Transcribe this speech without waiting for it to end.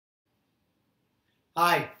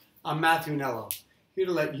Hi, I'm Matthew Nello, here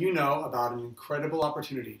to let you know about an incredible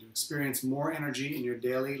opportunity to experience more energy in your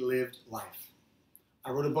daily lived life.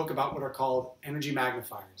 I wrote a book about what are called Energy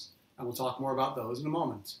Magnifiers, and we'll talk more about those in a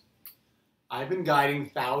moment. I've been guiding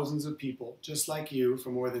thousands of people just like you for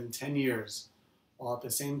more than 10 years, while at the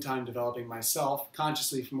same time developing myself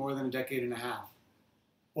consciously for more than a decade and a half.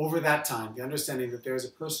 Over that time, the understanding that there is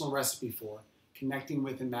a personal recipe for connecting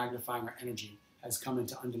with and magnifying our energy has come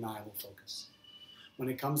into undeniable focus. When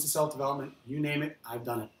it comes to self-development, you name it, I've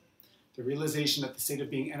done it. The realization that the state of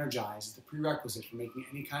being energized is the prerequisite for making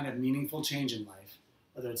any kind of meaningful change in life,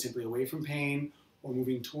 whether it's simply away from pain or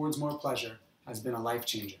moving towards more pleasure, has been a life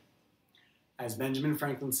changer. As Benjamin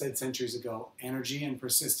Franklin said centuries ago, energy and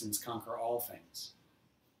persistence conquer all things.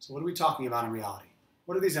 So what are we talking about in reality?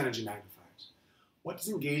 What are these energy magnifiers? What does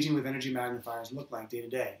engaging with energy magnifiers look like day to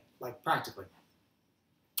day, like practically?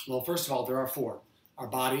 Well, first of all, there are four. Our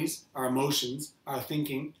bodies, our emotions, our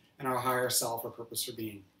thinking, and our higher self or purpose for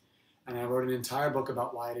being. And I wrote an entire book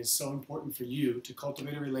about why it is so important for you to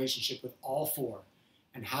cultivate a relationship with all four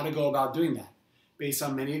and how to go about doing that, based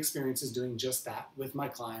on many experiences doing just that with my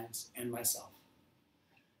clients and myself.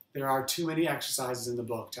 There are too many exercises in the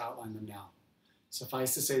book to outline them now.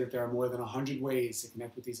 Suffice to say that there are more than 100 ways to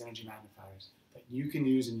connect with these energy magnifiers that you can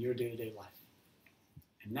use in your day-to-day life.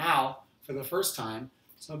 And now, for the first time,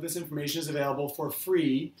 some of this information is available for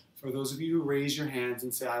free for those of you who raise your hands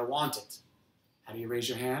and say, I want it. How do you raise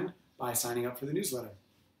your hand? By signing up for the newsletter.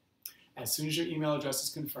 As soon as your email address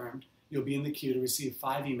is confirmed, you'll be in the queue to receive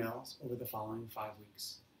 5 emails over the following 5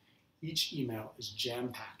 weeks. Each email is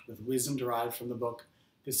jam-packed with wisdom derived from the book,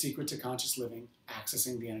 The Secret to Conscious Living,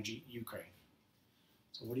 Accessing the Energy You Crave.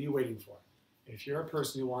 So what are you waiting for? If you're a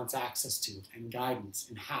person who wants access to and guidance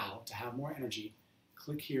in how to have more energy,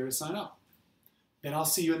 click here to sign up. Then I'll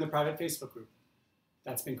see you in the private Facebook group.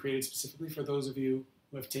 That's been created specifically for those of you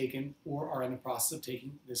who have taken or are in the process of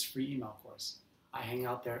taking this free email course. I hang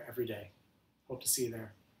out there every day. Hope to see you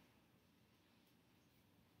there.